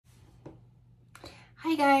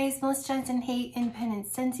Hi guys, Melissa Johnson, Hate Independent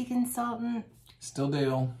Scentsy Consultant. Still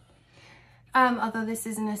Dale. Although this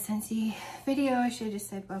isn't a Scentsy video, I should have just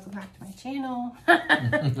said welcome back to my channel.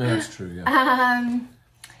 That's true, yeah.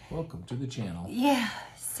 Welcome to the channel. Yeah,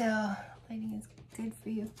 so lighting is good for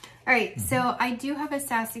you. All right, so I do have a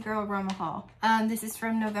Sassy Girl Aroma haul. This is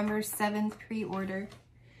from November 7th pre-order.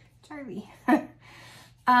 Charlie.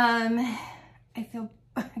 I feel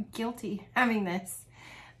guilty having this.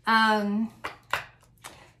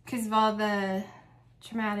 Because of all the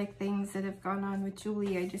traumatic things that have gone on with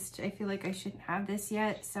Julie, I feel like I shouldn't have this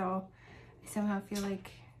yet. So I somehow feel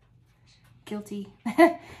like guilty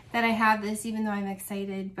that I have this, even though I'm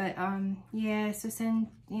excited. But yeah, so send,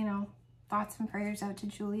 thoughts and prayers out to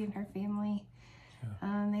Julie and her family.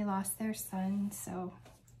 Yeah. They lost their son, so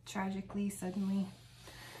tragically, suddenly.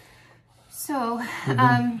 So,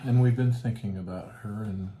 and we've been thinking about her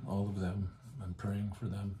and all of them and praying for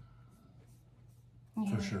them.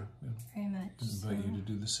 Yeah, for sure. Yeah. Very much. I invite you to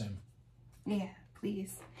do the same. Yeah,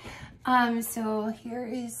 please. So here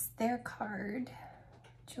is their card.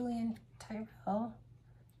 Julian Tyrell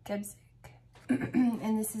Gebzik.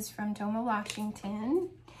 And this is from Toma, Washington.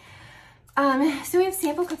 So we have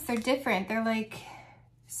sample cups. They're different. They're like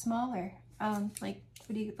smaller. Like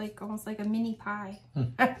almost like a mini pie.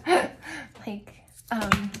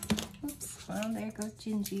 Oops, well, there goes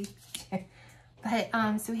Gingy. But,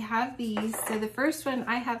 so we have these. So the first one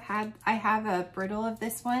I have a brittle of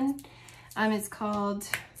this one. It's called...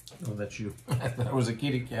 Oh, that's you. That was a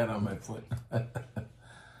kitty cat on my foot.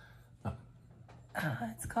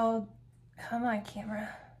 It's called, come on camera.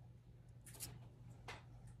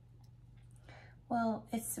 Well,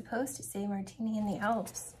 it's supposed to say Martini in the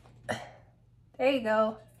Alps. There you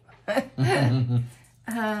go.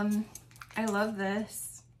 I love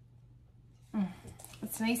this.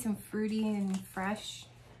 It's nice and fruity and fresh.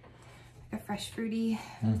 Like a fresh fruity.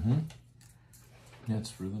 Yeah,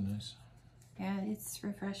 it's really nice. Yeah, it's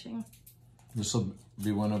refreshing. This will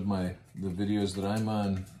be one of the videos that I'm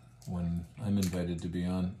on when I'm invited to be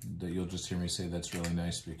on, that you'll just hear me say that's really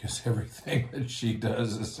nice, because everything that she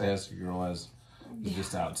does as Sassy Girl is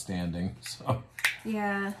just outstanding. So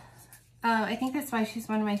yeah. I think that's why she's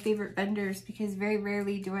one of my favorite vendors, because very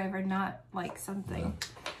rarely do I ever not like something.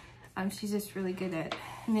 She's just really good at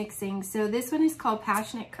mixing. So this one is called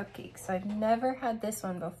Passionate Cupcake. So I've never had this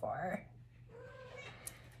one before.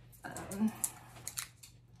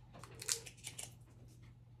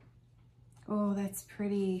 Oh, that's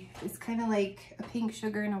pretty. It's kind of like a pink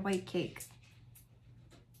sugar and a white cake.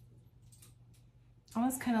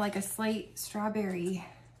 Almost kind of like a slight strawberry.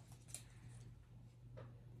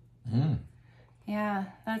 Yeah,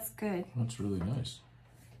 that's good. That's really nice.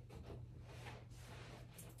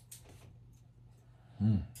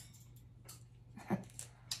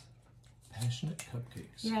 Passionate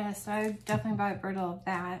Cupcakes. Yeah, so I definitely bought a brittle of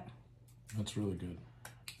that. That's really good.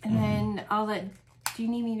 And then I'll let... Do you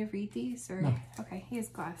need me to read these? Or No. Okay, he has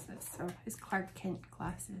glasses, so his Clark Kent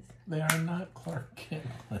glasses. They are not Clark Kent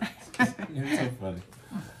glasses. You're so funny.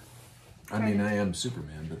 I mean, I am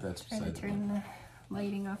Superman, but that's beside the point. Turn the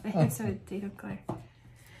lighting off of him so they don't glare.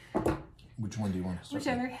 Which one do you want to start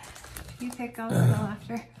Whichever. You pick, I'll smell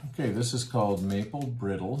after. Okay, this is called Maple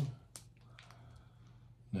Brittle.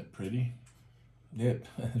 Isn't that pretty? Yeah,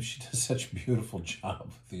 she does such a beautiful job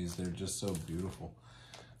with these. They're just so beautiful.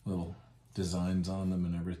 Little designs on them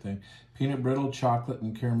and everything. Peanut brittle, chocolate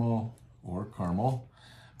and caramel, or caramel.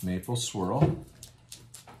 Maple swirl.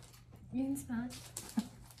 You can smell it.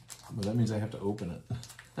 Well, that means I have to open it.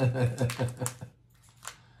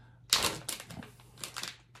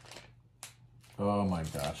 Oh my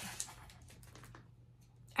gosh.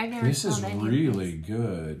 I've never This is smelled any really of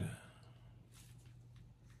good.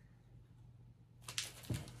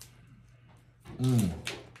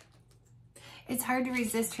 It's hard to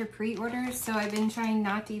resist her pre-orders, so I've been trying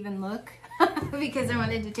not to even look because I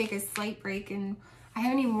wanted to take a slight break, and I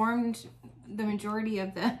haven't even warmed the majority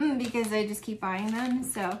of them because I just keep buying them.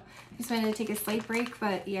 So I just wanted to take a slight break,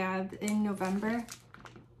 but yeah, in November.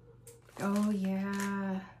 Oh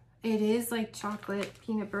yeah, it is like chocolate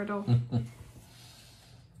peanut brittle.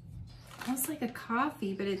 Almost like a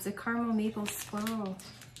coffee, but it's a caramel maple swirl.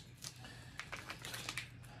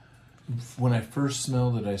 When I first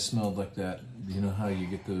smelled it, I smelled like that. You know how you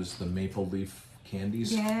get the maple leaf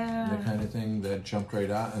candies? Yeah. That kind of thing that jumped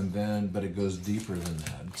right out, and then, but it goes deeper than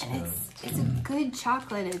that. It's a good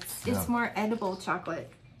chocolate. It's more edible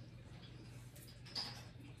chocolate.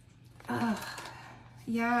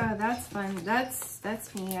 Yeah, that's fun.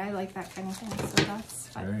 That's me. I like that kind of thing. So that's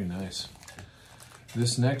fun. Very nice.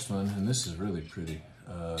 This next one, and this is really pretty.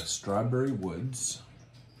 Strawberry Woods.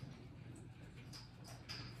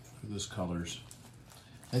 Those colors.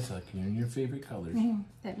 That's like your favorite colors.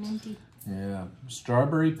 That minty. Yeah.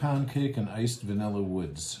 Strawberry pound cake and iced vanilla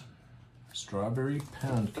woods. Strawberry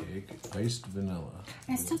pound cake, iced vanilla.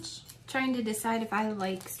 I'm still trying to decide if I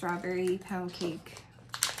like strawberry pound cake.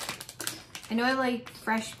 I know I like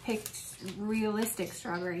fresh picked, realistic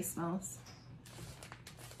strawberry smells.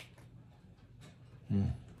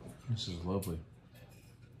 This is lovely.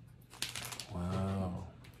 Wow.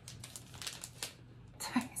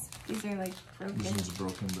 These are like broken. This one's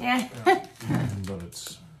broken, but, yeah. But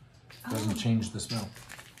it doesn't change the smell.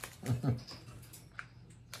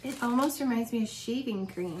 It almost reminds me of shaving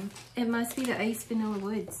cream. It must be the iced vanilla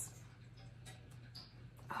woods.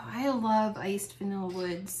 Oh, I love iced vanilla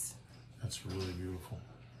woods. That's really beautiful.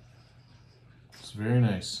 It's very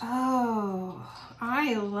nice. Oh,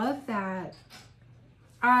 I love that.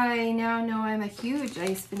 I now know I'm a huge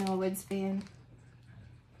iced vanilla woods fan.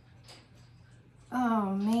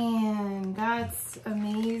 Oh man, that's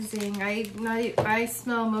amazing. I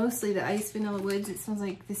smell mostly the iced vanilla woods. It smells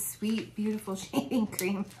like this sweet, beautiful shaving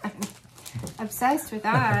cream. I'm obsessed with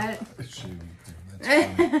that. Shaving cream.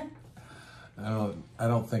 That's funny. I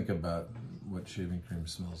don't think about what shaving cream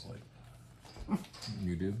smells like.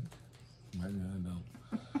 You do? I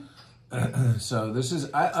don't. So this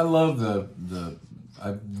is I love the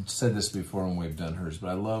I've said this before when we've done hers, but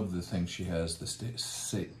I love the thing she has, the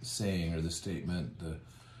saying or the statement,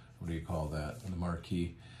 what do you call that? The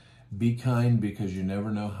marquee. Be kind because you never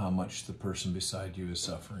know how much the person beside you is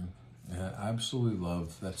suffering. And I absolutely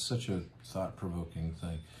love, that's such a thought-provoking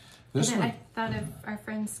thing. This one, I thought of our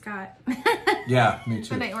friend Scott. Yeah, me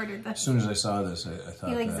too. When I ordered this. As soon as I saw this, I thought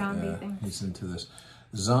he likes that, zombie things. He's into this.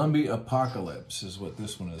 Zombie Apocalypse is what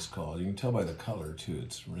this one is called. You can tell by the color too,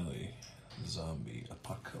 it's really Zombie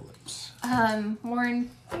Apocalypse. More in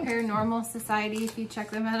Paranormal Society, if you check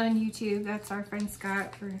them out on YouTube, that's our friend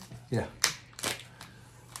Scott. Yeah,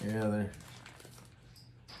 they're...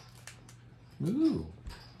 Ooh.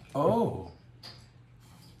 Oh.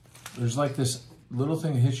 There's like this little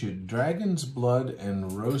thing that hits you. Dragon's blood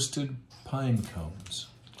and roasted pine cones.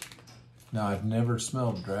 Now, I've never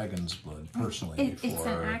smelled dragon's blood personally before. It's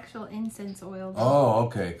an actual incense oil. Oh,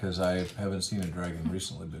 okay, because I haven't seen a dragon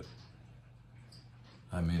recently, but...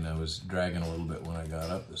 I mean, I was dragging a little bit when I got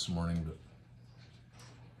up this morning, but...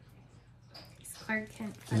 Clark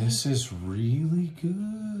Kent. This is really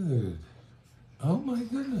good. Oh my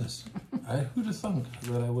goodness. Who'd have thunk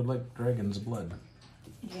that I would like dragon's blood?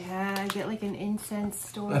 Yeah, I get like an incense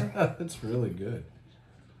store. That's really good.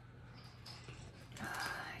 I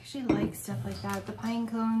actually like stuff like that. The pine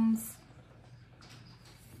cones.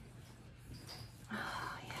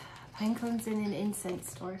 Oh yeah, pine cones in an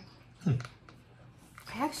incense store. I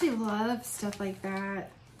actually love stuff like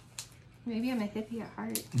that. Maybe I'm a hippie at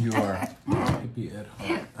heart. You are a hippie at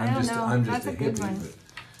heart. I don't know. I'm That's just a good hippie, one. but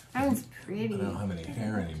That one's pretty. I don't have any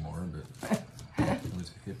hair anymore, but I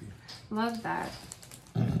was a hippie. Love that.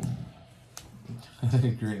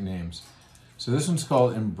 Great names. So this one's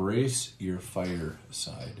called Embrace Your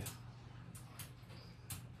Fireside.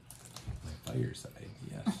 My fireside,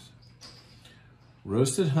 yes.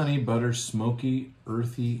 Roasted honey, butter, smoky,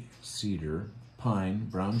 earthy cedar, pine,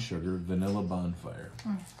 brown sugar, vanilla bonfire.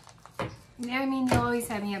 Yeah, I mean, you always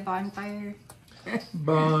have me at bonfire.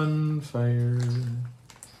 Bonfire.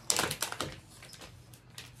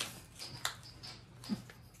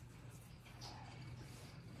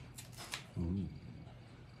 Ooh.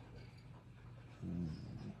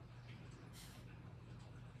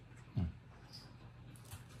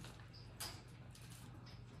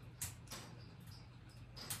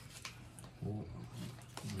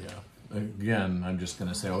 Yeah. Again, I'm just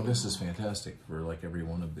gonna say, oh, this is fantastic for like every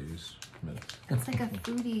one of these. It's like a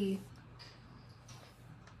fruity,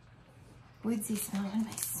 woodsy smell. What am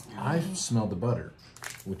I smelling? I smelled the butter,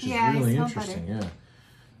 which is Yeah, really I smell interesting. butter. Yeah,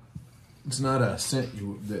 it's not a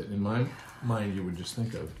scent that in my mind you would just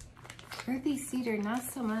think of. Earthy cedar, not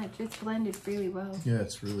so much. It's blended really well. Yeah,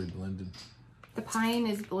 it's really blended. The pine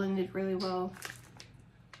is blended really well.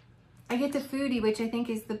 I get the fruity, which I think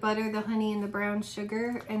is the butter, the honey, and the brown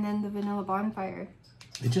sugar, and then the vanilla bonfire.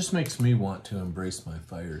 It just makes me want to embrace my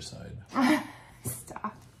fireside.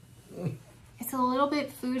 Stop. It's a little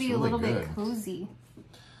bit fruity, It's really a little good. bit cozy.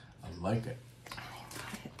 I like it.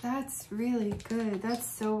 That's really good. That's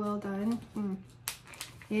so well done.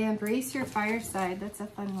 Yeah, embrace your fireside. That's a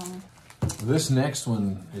fun one. This next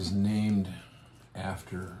one is named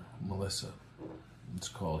after Melissa. It's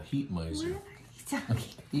called Heat Miser. What are you talking?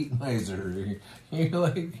 Heat Miser. You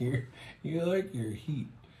like your heat.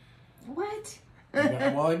 What?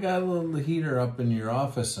 I got a little heater up in your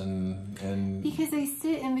office and Because I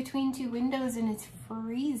sit in between two windows and it's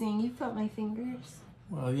freezing. You felt my fingers.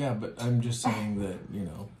 Well, yeah, but I'm just saying that, you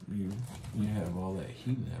know, you have all that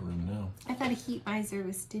heat in that room now. I thought a heat miser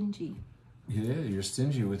was stingy. Yeah, you're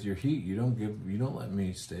stingy with your heat. You don't let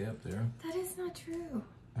me stay up there. That is not true.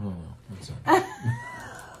 Oh, no, that's not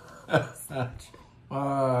That's not true.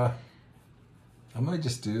 I might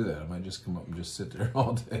just do that. I might just come up and just sit there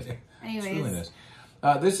all day. Anyways. It's really nice.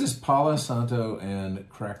 This is Palo Santo and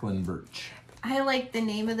Cracklin' Birch. I like the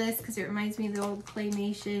name of this because it reminds me of the old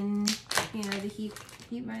claymation, you know, the heat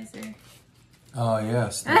miser. Oh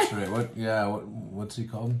yes, that's right. What's he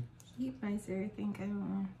called? Heat miser, I think. I don't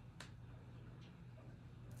know.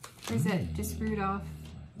 Or is that just Rudolph?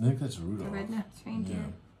 I think that's Rudolph. The red-nosed reindeer.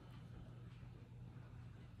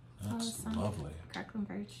 Yeah. That's lovely. Cracklin'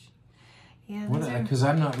 Birch. Yeah, because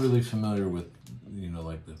I'm not really familiar with, you know,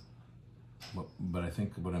 like but I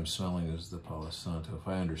think what I'm smelling is the Palo Santo, if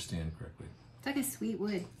I understand correctly. It's like a sweet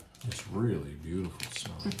wood. It's really beautiful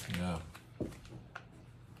smelling. Yeah.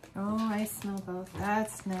 Oh, I smell both.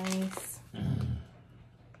 That's nice.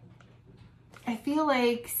 I feel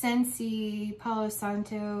like Sassy Palo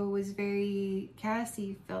Santo was very,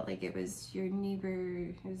 Cassie felt like it was your neighbor,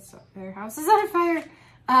 their house is on fire.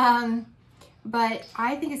 But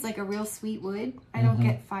I think it's like a real sweet wood. I don't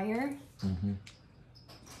get fire.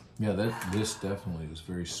 Yeah, this definitely is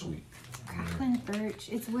very sweet. Cracklin' Birch.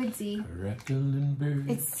 It's woodsy. Cracklin' Birch.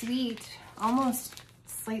 It's sweet, almost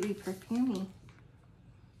slightly perfumey.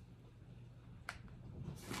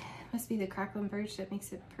 Must be the Cracklin' Birch that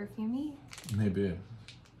makes it perfumey. Maybe.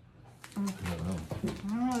 I don't know.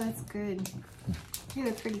 Oh, that's good. Look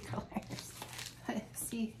at the pretty colors.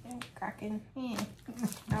 See, cracking. Oh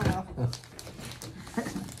well.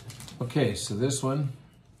 Okay, so this one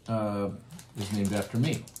is named after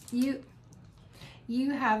me.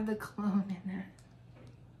 You have the clone in there.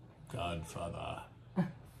 Godfather.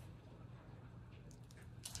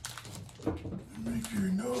 Make you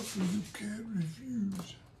an offer you can't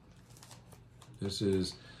refuse. This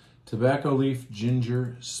is tobacco leaf,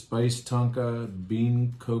 ginger, spice tonka,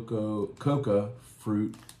 bean, tonka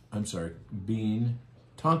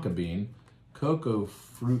bean, cocoa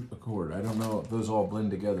fruit accord. I don't know if those all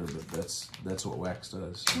blend together, but that's what wax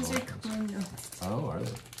does. These are clone notes. Oh, are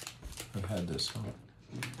they? I've had this, huh?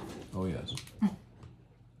 Oh, yes.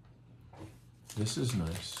 This is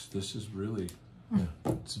nice. This is really, yeah,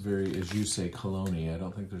 it's very, as you say, cologne-y. I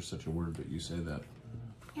don't think there's such a word, but you say that.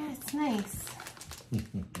 Yeah, it's nice.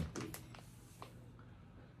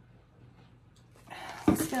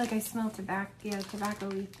 I just feel like I smell tobacco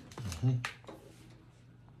leaf.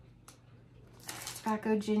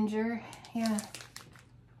 Tobacco ginger, yeah.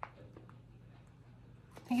 I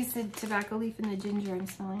think it's the tobacco leaf and the ginger I'm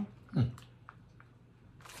smelling.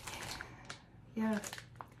 Yeah.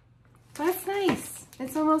 That's nice.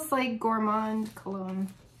 It's almost like gourmand cologne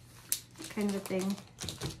kind of a thing.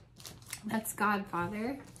 That's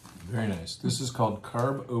Godfather. Very nice. This is called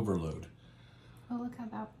Carb Overload. Oh, look how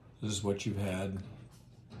that. This is what you've had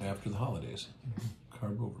after the holidays.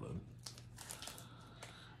 Carb Overload.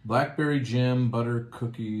 Blackberry jam, butter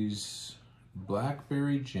cookies,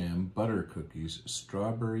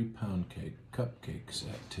 strawberry pound cake, cupcakes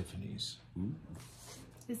at Tiffany's. Ooh.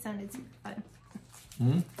 This sounded super fun.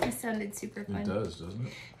 This sounded super fun. It does, doesn't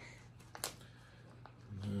it?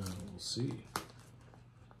 Now we'll see.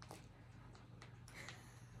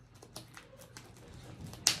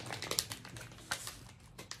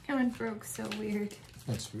 Coming broke so weird.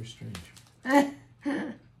 That's very strange.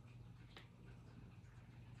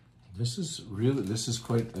 This is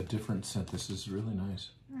quite a different scent. This is really nice.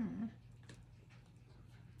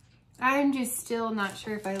 I'm just still not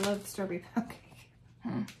sure if I love strawberry pound cake.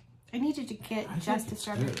 I needed to get just a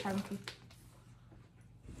strawberry pound cake.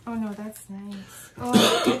 Oh no, that's nice.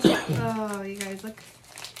 Oh, you guys, look.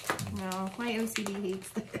 No, my OCD hates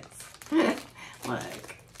this.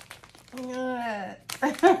 Look.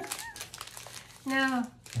 No.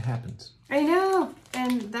 It happens. I know.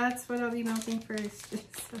 And that's what I'll be melting first.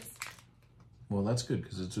 Well, that's good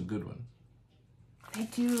because it's a good one. I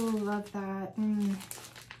do love that.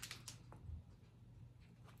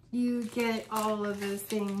 You get all of those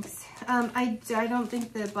things. I don't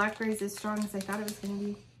think the blackberry is as strong as I thought it was going to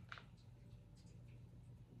be.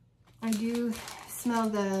 I do smell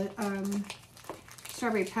the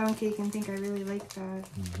strawberry pound cake and think I really like that.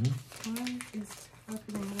 How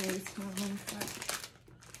can I really smell that?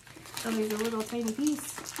 Oh, there's a little tiny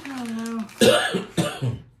piece. Oh no.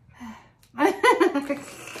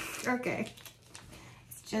 Okay.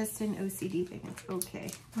 It's just it's an OCD thing. It's okay.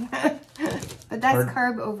 But that's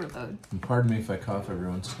carb overload. And pardon me if I cough every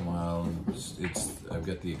once in a while. I've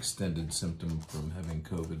got the extended symptom from having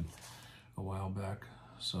COVID a while back.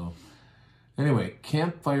 So anyway,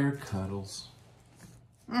 campfire cuddles.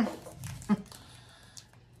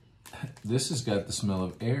 This has got the smell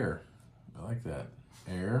of air. I like that.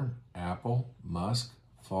 Air, apple, musk,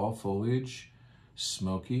 fall foliage,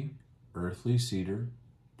 smoky, earthly cedar,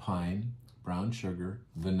 pine, brown sugar,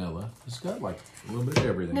 vanilla. It's got like a little bit of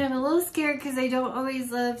everything. Now I'm a little scared because I don't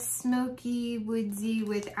always love smoky, woodsy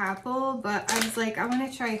with apple, but I was like, I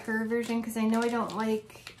want to try her version because I know I don't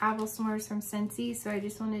like apple s'mores from Scentsy, so I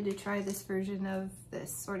just wanted to try this version of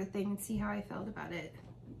this sort of thing and see how I felt about it.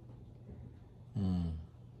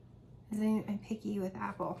 I'm picky with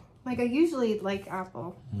apple. Like, I usually like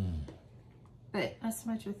apple, but not so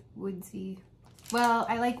much with woodsy. Well,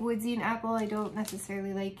 I like woodsy and apple. I don't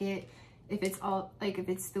necessarily like it if it's all, like, if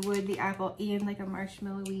it's the wood, the apple, and like a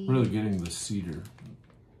marshmallowy. Really getting the cedar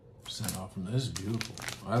scent off from this. This is beautiful.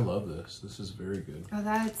 I love this. This is very good. Oh,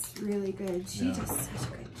 that's really good. She does such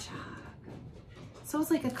a good job. So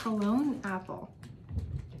it's like a cologne apple.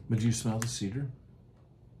 But do you smell the cedar?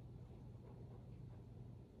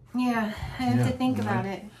 Yeah, I have to think about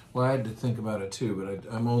it. Well, I had to think about it too,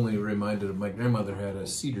 but I'm only reminded of my grandmother had a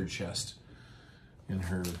cedar chest in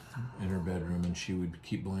her bedroom, and she would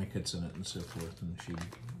keep blankets in it and so forth. And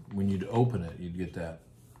when you'd open it, you'd get that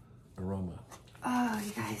aroma. Oh,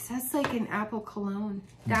 you guys, that's like an apple cologne.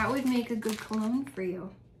 That would make a good cologne for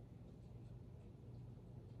you.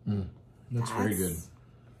 That's very good.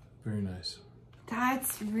 Very nice.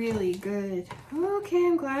 That's really good. Okay,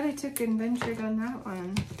 I'm glad I took and ventured on that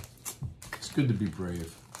one. It's good to be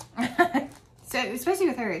brave. So, especially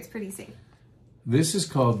with her, it's pretty safe. This is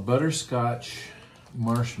called Butterscotch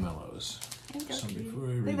Marshmallows. So before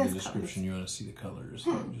I read the description, you want to see the colors.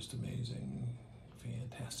 They're just amazing.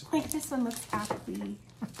 Fantastic. Like this one looks apple-y.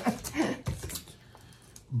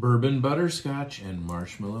 Bourbon Butterscotch and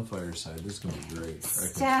Marshmallow Fireside. This is going to be great. I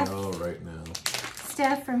can tell right now.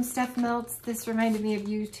 Steph from Steph Melts, this reminded me of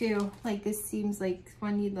you too. Like, this seems like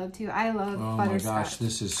one you'd love too. I love butterscotch. Oh my gosh,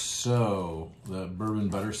 this is so, the bourbon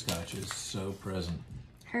butterscotch is so present.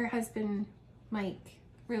 Her husband, Mike,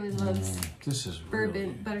 really loves this is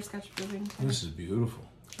bourbon, butterscotch bourbon. This is beautiful.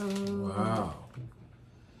 Oh. Wow.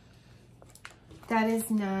 That is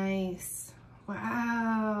nice.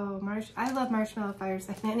 Wow. I love Marshmallow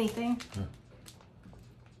Fireside. Anything. Yeah.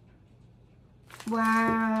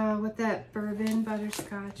 Wow, with that bourbon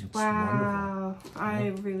butterscotch. It's wow. wonderful. I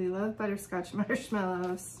really love butterscotch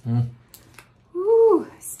marshmallows. Mm. Woo.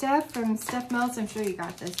 Steph from Steph Melts, I'm sure you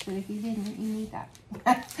got this, but if you didn't, you need that.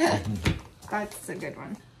 That's a good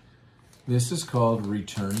one. This is called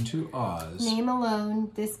Return to Oz. Name alone,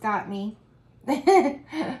 this got me.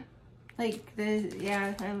 Like the,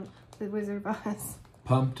 yeah, the Wizard of Oz.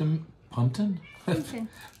 Pumpkin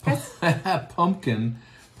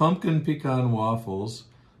pecan waffles,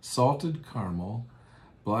 salted caramel,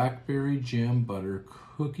 blackberry jam butter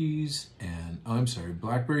cookies, and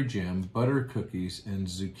blackberry jam butter cookies and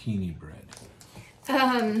zucchini bread.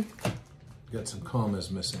 Got some commas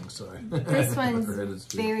missing, sorry. This one's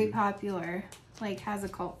very popular, like has a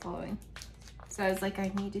cult following. So I was like,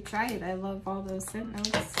 I need to try it. I love all those scent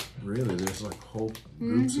notes. Really? There's like whole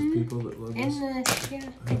groups of people that love this?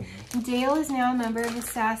 Dale is now a member of the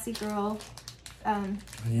Sassy Girl.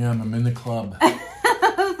 Yeah, I'm in the club.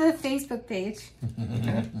 The Facebook page.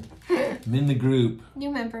 I'm in the group. New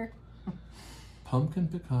member. Pumpkin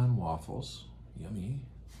pecan waffles. Yummy.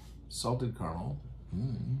 Salted caramel.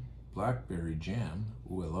 Blackberry jam.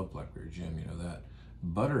 Ooh, I love blackberry jam, you know that.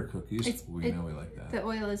 Butter cookies. We know we like that. The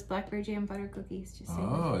oil is blackberry jam butter cookies. Just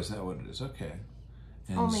oh, is that what it is? Okay.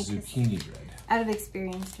 And only zucchini bread. Out of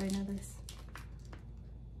experience, do I know this?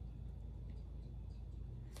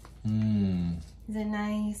 Is it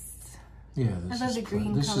nice? Yeah, this I love the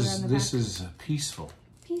green color on the back. This is peaceful.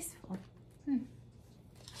 Peaceful. Is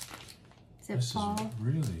it fall? This is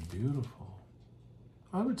really beautiful.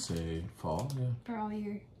 I would say fall, yeah. For all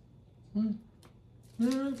year.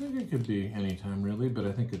 No, I think it could be anytime really, but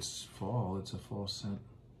I think it's fall. It's a fall scent.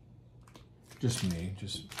 Just me,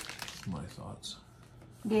 just my thoughts.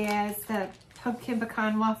 Yeah, it's the pumpkin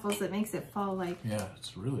pecan waffles that makes it fall-like. Yeah,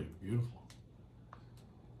 it's really beautiful.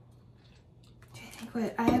 Do you think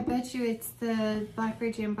what? I bet you it's the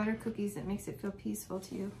blackberry jam butter cookies that makes it feel peaceful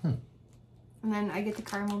to you. And then I get the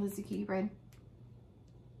caramel, the zucchini bread.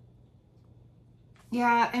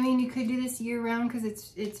 Yeah, I mean, you could do this year-round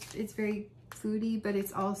because it's very foody, but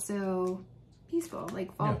it's also peaceful,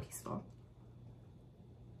 like fall peaceful.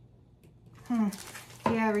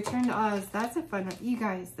 Yeah, Return to Oz. That's a fun one. You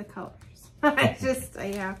guys, the colors. I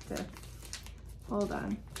have to. Hold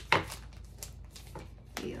on.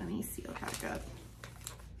 Wait, let me seal back up.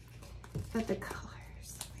 But the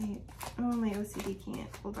colors. Wait. Oh, my OCD can't.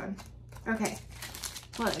 Hold on. Okay.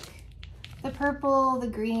 Look. The purple, the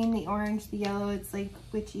green, the orange, the yellow. It's like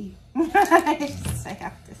witchy. I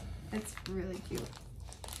have to. It's really cute.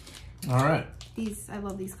 All right. I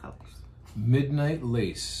love these colors. Midnight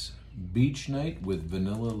Lace. Beach night with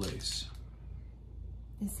vanilla lace.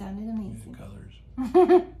 It sounded amazing. The colors.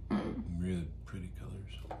 Really pretty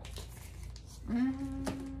colors.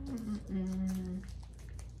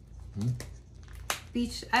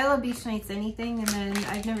 Beach. I love beach nights anything, and then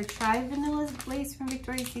I've never tried vanilla lace from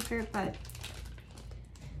Victoria's Secret, but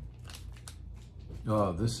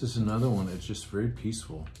oh, this is another one. It's just very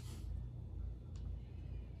peaceful.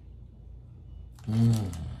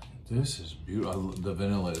 This is beautiful. The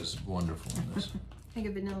vanilla is wonderful in this. Like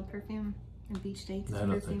a vanilla perfume and beach dates. I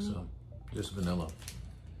don't think so. Just vanilla.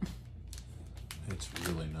 It's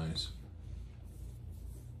really nice.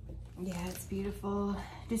 Yeah, it's beautiful.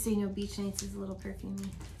 Just so you know, beach nights is a little perfumey,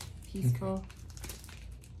 peaceful.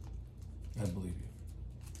 Okay. I believe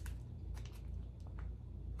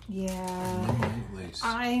you. Yeah. Midnight Lace.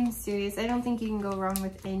 I'm serious. I don't think you can go wrong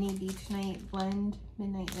with any beach night blend.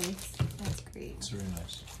 Midnight Lace. That's great. It's very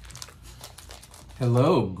nice.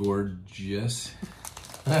 Hello, gorgeous.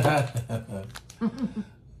 Well,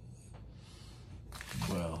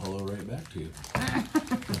 hello right back to you.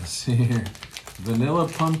 Let's see here. Vanilla,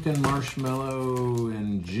 pumpkin, marshmallow,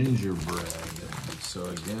 and gingerbread. So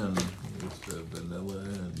again, with the vanilla,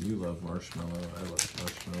 and you love marshmallow. I love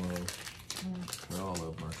marshmallow. We all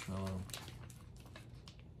love marshmallow.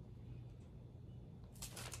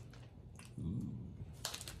 Ooh.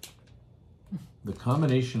 The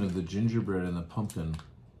combination of the gingerbread and the pumpkin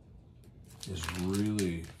is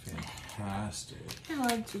really fantastic. I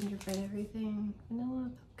love gingerbread everything. Vanilla,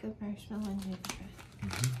 pumpkin, marshmallow, and gingerbread.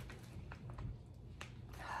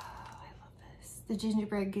 Oh, I love this. The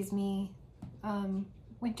gingerbread gives me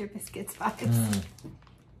winter biscuits vibes.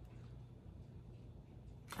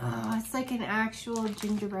 Oh, it's like an actual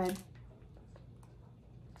gingerbread.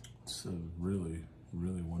 It's a really,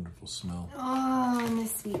 really wonderful smell. Oh, and the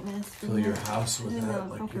sweetness. Fill your house with that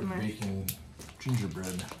like you're making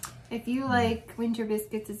gingerbread. If you like winter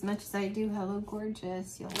biscuits as much as I do, hello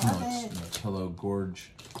gorgeous, you'll love it. No, it's hello gorgeous.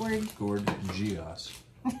 Hello,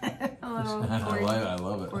 I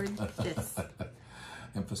love it. Gorgeous.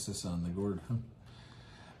 Emphasis on the gourd.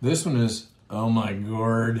 This one is oh my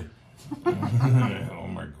gourd. Oh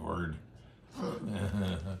my gourd.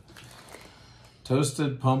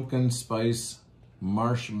 Toasted pumpkin spice,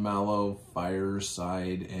 marshmallow,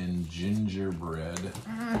 fireside, and gingerbread.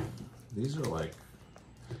 These are like,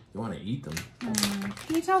 you want to eat them.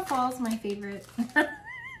 Can you tell fall's my favorite?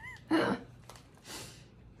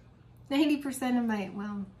 90% of my,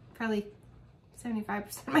 well, probably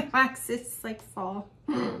 75% of my wax is like fall.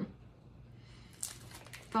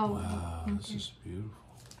 Fall. Wow, this is beautiful.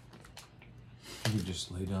 You could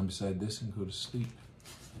just lay down beside this and go to sleep.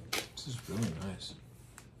 This is really nice.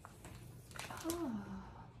 Oh.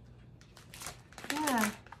 Yeah.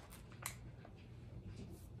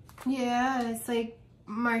 Yeah, it's like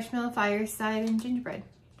marshmallow, fireside, and gingerbread.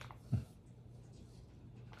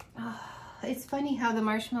 Oh, it's funny how the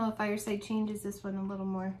marshmallow fireside changes this one a little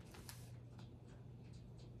more.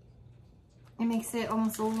 It makes it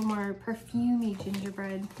almost a little more perfumey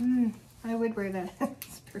gingerbread. I would wear that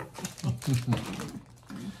as perfume.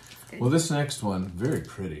 Well, this next one, very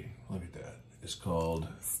pretty. Look at that. It's called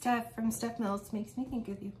Steph from Steph Mills makes me think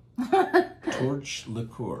of you. Torch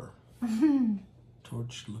Liqueur.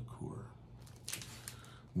 Torch Liqueur,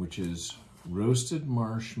 which is roasted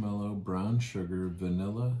marshmallow, brown sugar,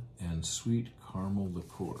 vanilla, and sweet caramel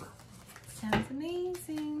liqueur. Sounds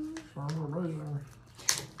amazing.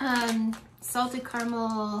 Salted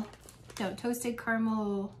caramel, no, toasted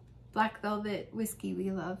caramel, black velvet whiskey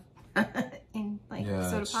we love. In like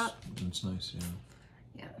soda pop. It's nice, yeah.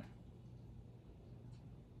 Yeah.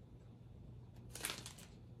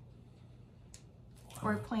 Wow.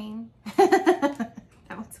 Or plain. That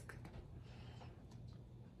one's good.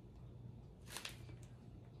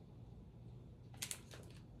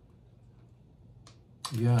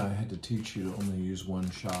 Yeah, I had to teach you to only use one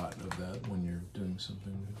shot of that when you're doing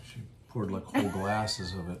something. She poured like whole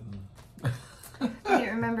glasses of it. I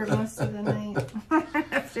didn't remember most of the night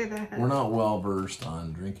after that. We're not well versed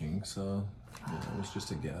on drinking, so yeah, it was just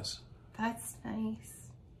a guess. That's nice.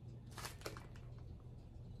 It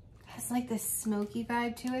has like this smoky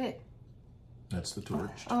vibe to it. That's the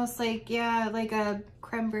torch. Almost like, yeah, like a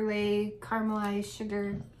creme brulee caramelized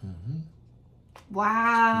sugar. Mm-hmm.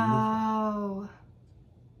 Wow.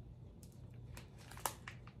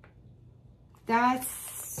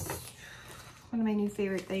 That's one of my new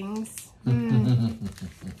favorite things.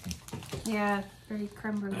 Yeah, very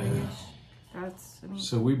creme brulee-ish. That's, I mean,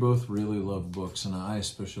 so we both really love books, and I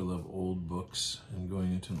especially love old books and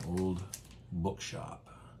going into an old bookshop.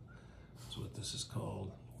 That's what this is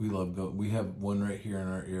called. We love we have one right here in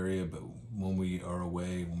our area, but when we are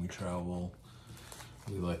away, when we travel,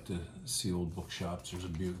 we like to see old bookshops. There's a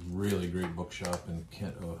really great bookshop in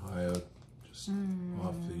Kent, Ohio, just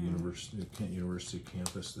off the Kent University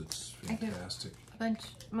campus. That's fantastic.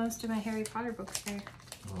 Most of my Harry Potter books there.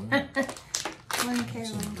 Oh, yeah. One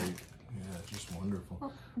Carolyn. Yeah, just wonderful.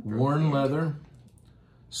 Oh, Worn leather,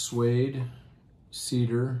 suede,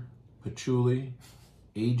 cedar, patchouli,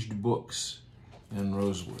 aged books, and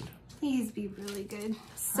rosewood. These be really good.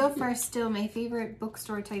 So far, still my favorite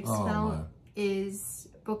bookstore type smell is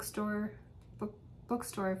bookstore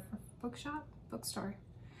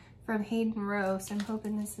from Hayden Row. So I'm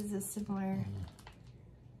hoping this is a similar.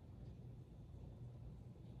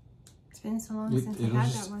 It's been so long since I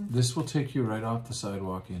had that one. This will take you right off the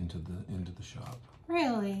sidewalk into the shop.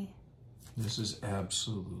 Really? This is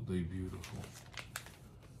absolutely beautiful.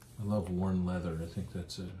 I love worn leather. I think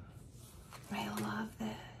that's a. I love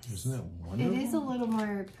this. Isn't that wonderful? It is a little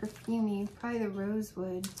more perfumey. Probably the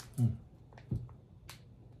rosewood.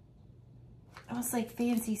 Almost like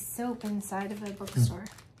fancy soap inside of a bookstore.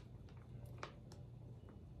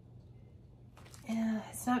 Yeah,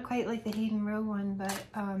 it's not quite like the Hayden Row one, but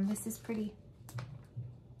this is pretty.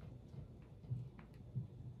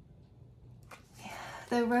 Yeah,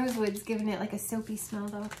 the rosewood's giving it like a soapy smell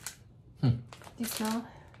though. Do you smell?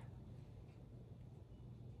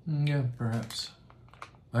 Yeah, perhaps.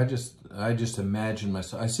 I just imagine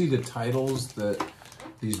myself. I see the titles that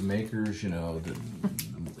these makers, you know,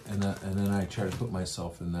 and then I try to put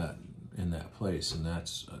myself in that place, and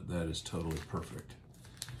that is totally perfect.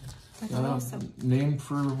 That's awesome. Named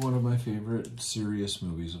for one of my favorite serious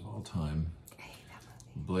movies of all time,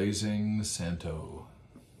 Blazing Santo.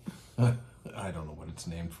 I don't know what it's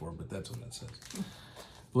named for, but that's what it says.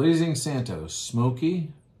 Blazing Santo,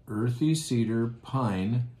 smoky, earthy cedar,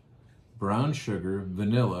 pine, brown sugar,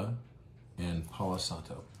 vanilla, and Palo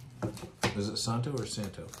Santo. Is it Santo or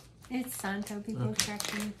Santo? It's Santo. People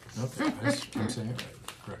correct me. Okay, I'm saying it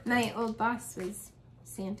right. Correct. My old boss was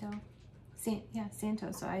Santo. Yeah,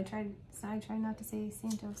 Santo. So I try not to say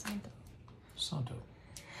Santo. Santo.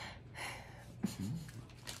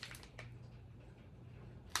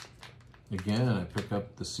 Again, I pick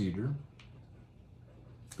up the cedar,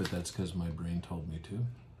 but that's because my brain told me to.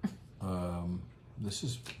 This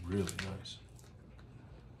is really nice.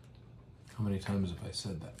 How many times have I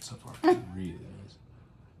said that so far? Really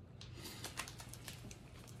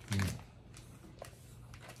nice.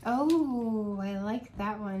 Oh, I like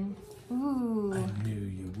that one. Ooh. I knew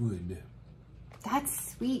you would.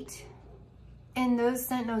 That's sweet. And those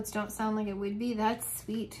scent notes don't sound like it would be. That's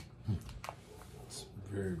sweet. It's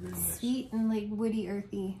very, very nice. Sweet and like woody,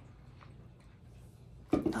 earthy.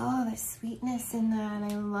 Oh, the sweetness in that.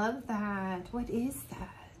 I love that. What is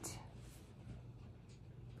that?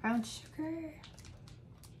 Brown sugar?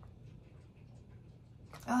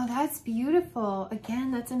 Oh, that's beautiful.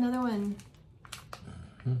 Again, that's another one.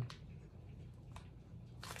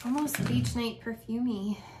 Almost beach night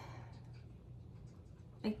perfumey.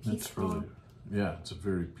 Like peaceful. Really, yeah, it's a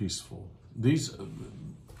very peaceful. These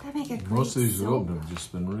that make a great most of these soap. have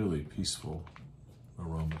just been really peaceful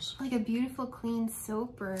aromas. Like a beautiful clean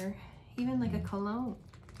soap, or even like a cologne.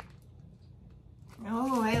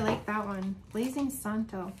 Oh, I like that one. Blazing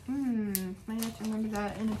Santo. Might have to remember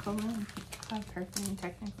that in a cologne. Perfume,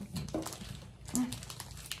 technically.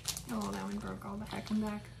 Oh, that one broke all the heck and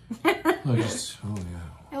back. Oh yeah.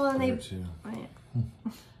 Oh, and they. Too. Oh,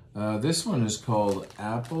 yeah. This one is called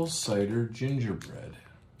apple cider gingerbread.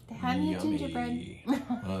 They had me a Yummy. gingerbread.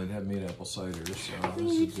 Oh, they'd have me at apple cider, so We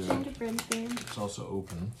this need is good. gingerbread fan. It's also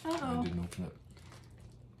open. Uh-oh. I didn't open it.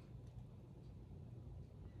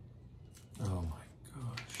 Oh my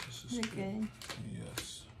gosh, this is They're good.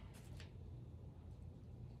 Yes.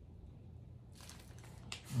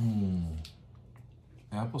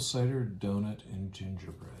 Apple cider donut and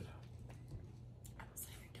gingerbread. Apple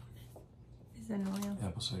cider donut. Is that an oil?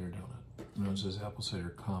 Apple cider donut. No, it says apple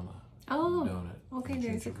cider, comma. Oh, donut. okay, and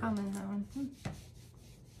there's a gingerbread. comma in that one.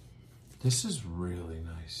 This is really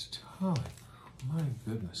nice. Oh, my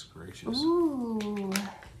goodness gracious. Ooh.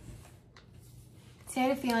 See, I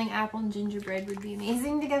had a feeling apple and gingerbread would be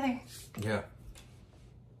amazing together. Yeah.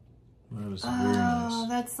 That was very nice. Oh,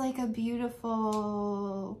 that's like a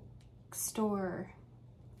beautiful store.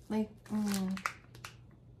 Like,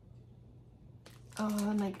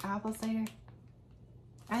 oh, like apple cider.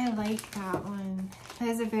 I like that one. It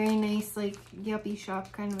has a very nice, like, yuppie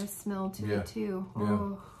shop kind of a smell to it, too.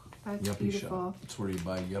 Oh, that's yuppie beautiful. Shop. That's where you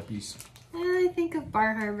buy yuppies. I think of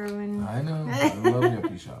Bar Harbor when... I know. I love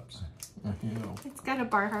yuppie shops. You know. It's got a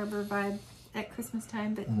Bar Harbor vibe at Christmas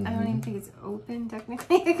time, but I don't even think it's open,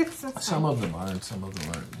 technically, at Christmas time. Some of them are, and some of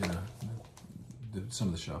them aren't. Yeah. Some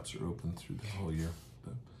of the shops are open through the whole year.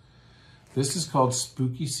 But this is called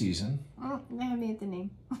Spooky Season. Oh, I made the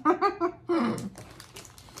name.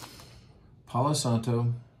 Palo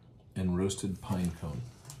Santo and roasted pine cone.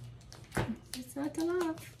 It's not to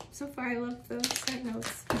love. So far, I love those scent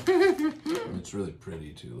notes. It's really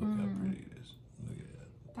pretty too. Look how pretty it is. Look at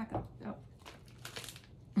that. Back up. Oh.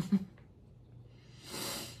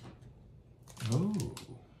 Oh.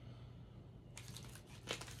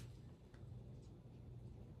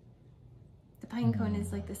 The pine cone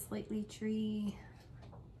is like the slightly tree.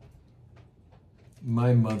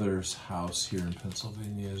 My mother's house here in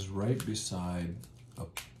Pennsylvania is right beside a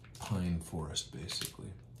pine forest,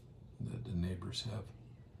 basically, that the neighbors have.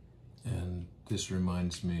 And this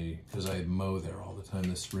reminds me, because I mow there all the time,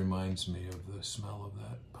 this reminds me of the smell of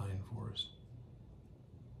that pine forest.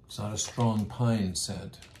 It's not a strong pine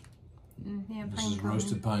scent. Yeah, This pine is cone.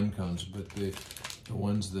 roasted pine cones, but the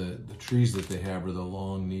ones the trees that they have are the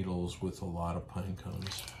long needles with a lot of pine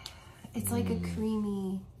cones. It's like a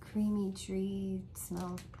creamy tree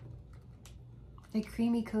smell. A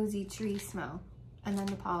creamy, cozy tree smell. And then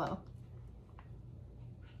the palo.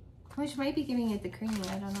 Which might be giving it the creamy,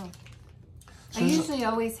 I don't know. So I usually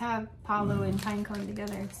always have palo and pine cone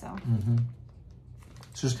together, so.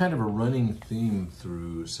 So there's kind of a running theme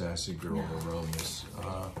through Sassy Girl Aromas.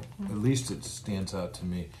 At least it stands out to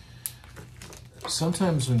me.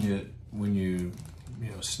 Sometimes when you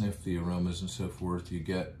sniff the aromas and so forth,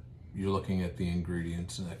 you're looking at the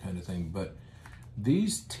ingredients and that kind of thing, but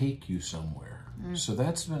these take you somewhere. So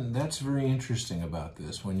that's very interesting about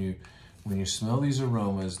this. When you smell these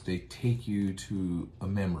aromas, they take you to a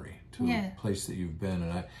memory, to a place that you've been,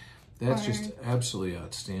 and that's just absolutely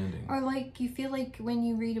outstanding. Or like you feel like when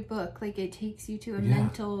you read a book, like it takes you to a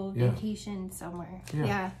mental vacation somewhere.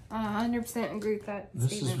 Yeah, 100% agree with that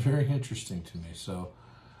This statement. is very interesting to me. So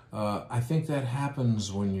I think that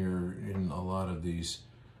happens when you're in a lot of these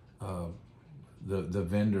the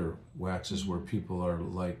vendor waxes where people are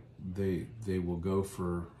like they will go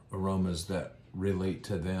for aromas that relate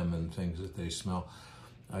to them and things that they smell.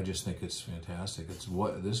 I just think it's fantastic. This is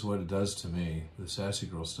what it does to me. The Sassy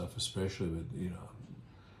Girl stuff, especially with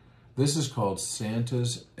this is called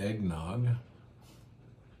Santa's Eggnog,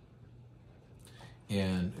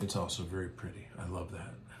 and it's also very pretty. I love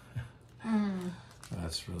that.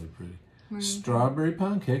 That's really pretty. Strawberry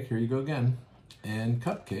pound cake. Here you go again. And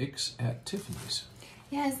cupcakes at Tiffany's.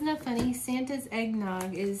 Yeah, isn't that funny? Santa's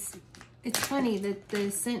Eggnog is... It's funny that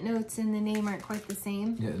the scent notes in the name aren't quite the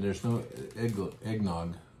same. Yeah, there's no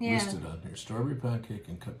eggnog listed on here. Strawberry pound cake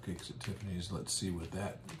and cupcakes at Tiffany's. Let's see what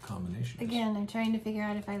that combination is. Again, I'm trying to figure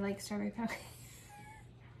out if I like strawberry pound cake.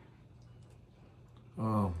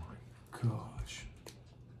 Oh my gosh.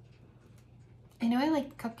 I know I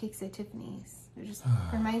like cupcakes at Tiffany's. It just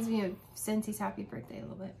reminds me of Scentssy's Happy Birthday a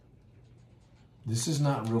little bit. This is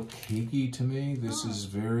not real cakey to me. This is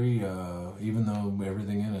very, even though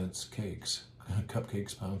everything in it's cakes.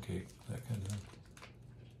 Cupcakes, pound cake, that kind of thing.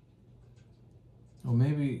 Well,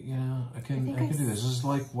 maybe, I can do this. This is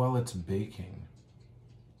like while it's baking.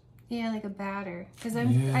 Yeah, like a batter. Because I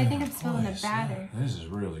think I'm smelling a batter. Yeah, this is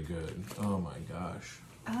really good. Oh my gosh.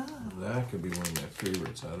 Oh. That could be one of my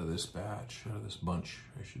favorites out of this batch, out of this bunch,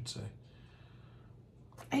 I should say.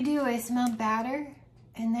 I do. I smell batter.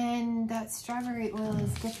 And then that strawberry oil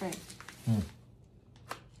is different. What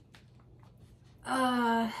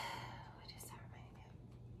does that remind me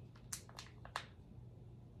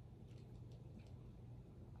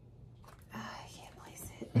of? I can't place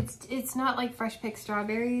it. It's not like fresh picked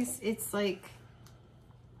strawberries. It's like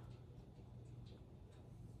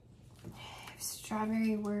if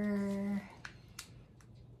strawberry were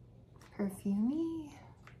perfumey.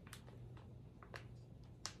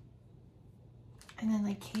 And then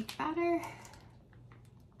like cake batter.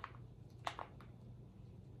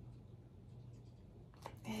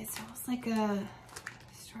 It's almost like a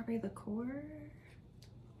strawberry liqueur.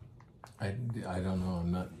 I don't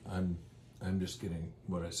know. I'm just getting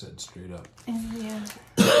what I said straight up. Yeah.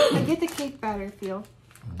 I get the cake batter feel.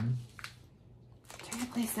 Trying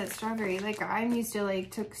to place that strawberry. Like I'm used to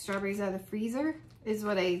took strawberries out of the freezer is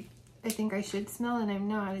what I I think I should smell, and I'm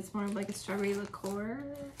not. It's more of like a strawberry liqueur.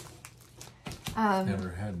 Never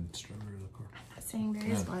had strawberry liqueur. I'm not saying there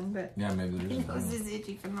is one, but yeah, maybe there is. I was just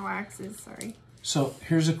itchy from the waxes. Sorry. So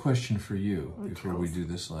here's a question for you before we do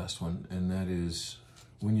this last one, and that is,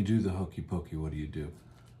 when you do the hokey pokey, what do you do?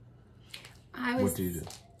 What do you do?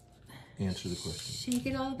 Answer the question. Shake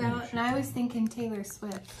it all about, and I was thinking Taylor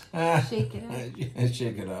Swift. Shake it up. Yeah,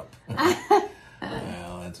 shake it up.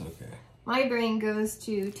 Well, that's okay. My brain goes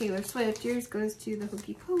to Taylor Swift. Yours goes to the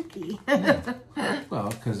hokey pokey. Well,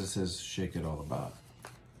 because it says shake it all about.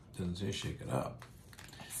 It doesn't say shake it up.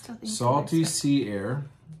 I still think Salty sea air,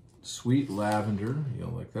 sweet lavender,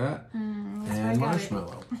 you'll like that, and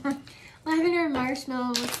marshmallow. Lavender and marshmallow.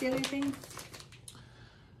 What's the other thing?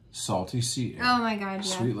 Salty sea air. Oh my god, yeah.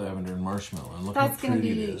 Sweet lavender and marshmallow. And look That's how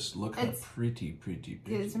pretty it is. Look how pretty.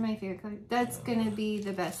 Those are my favorite colors. That's going to be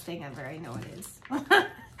the best thing ever. I know it is.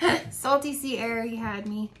 Salty sea air, you had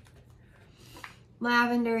me.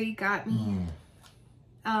 Lavender, you got me.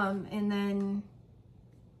 And then,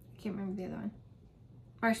 I can't remember the other one.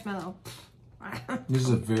 Marshmallow. This is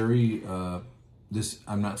a very,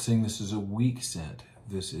 I'm not saying this is a weak scent.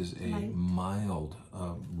 This is a mild,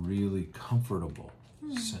 really comfortable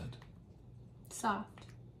scent. Soft.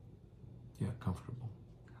 Yeah, comfortable.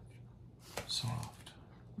 Soft.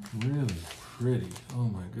 Really pretty. Oh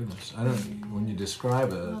my goodness. I don't, when you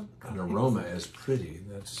describe an aroma as pretty,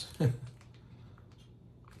 that's... Oh,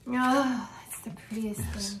 that's the prettiest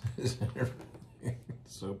thing. It's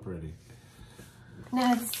so pretty.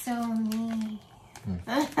 That's so me.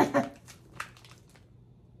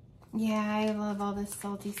 Yeah, I love all this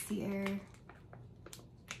salty sea air.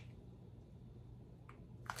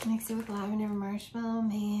 Mix it with lavender and marshmallow,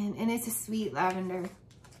 man. And it's a sweet lavender.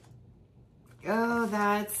 Oh,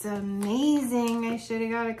 that's amazing. I should have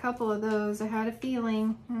got a couple of those. I had a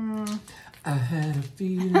feeling. I had a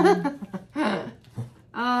feeling.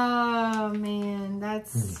 Oh, man. That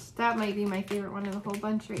might be my favorite one of the whole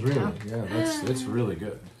bunch right now. Really? Yeah, it's really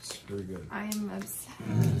good. It's really good. I'm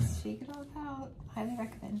obsessed. Shake it all out. Highly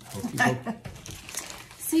recommend.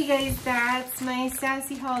 So you guys, that's my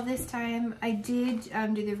Sassy haul this time. I did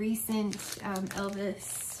do the recent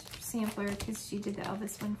Elvis sampler because she did the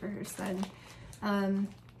Elvis one for her son.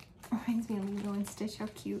 Reminds me of Lilo and Stitch, how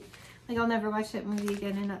cute. Like, I'll never watch that movie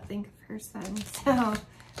again and not think of her son. So,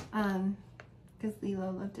 because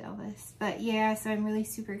Lilo loved Elvis. But yeah, so I'm really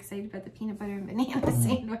super excited about the peanut butter and banana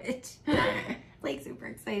sandwich. Like, super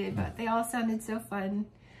excited, but they all sounded so fun.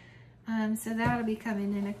 So that'll be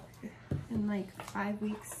coming in like 5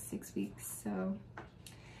 weeks, 6 weeks. So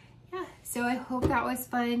yeah, so I hope that was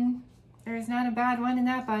fun. There's not a bad one in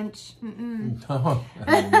that bunch. No,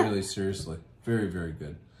 I mean, really, seriously. Very, very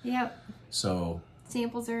good. Yep. So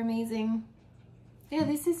samples are amazing. Yeah,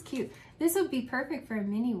 this is cute. This would be perfect for a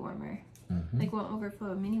mini warmer. Like, won't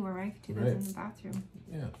overflow a mini warmer. I could do this in the bathroom.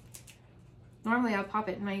 Yeah. Normally I'll pop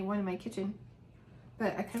it in one in my kitchen,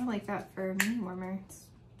 but I kind of like that for a mini warmer. It's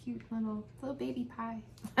cute little baby pie.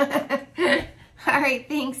 All right,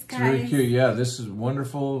 thanks guys. It's really cute. Yeah, this is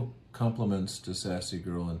wonderful compliments to Sassy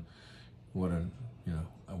Girl, and what a,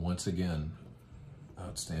 once again,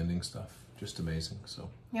 outstanding stuff. Just amazing. So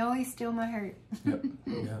you always steal my heart. Yep.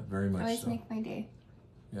 Yeah, very much. Always make my day.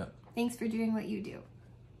 Yeah. Thanks for doing what you do.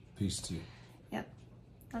 Peace to you. Yep.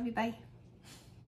 Love you. Bye.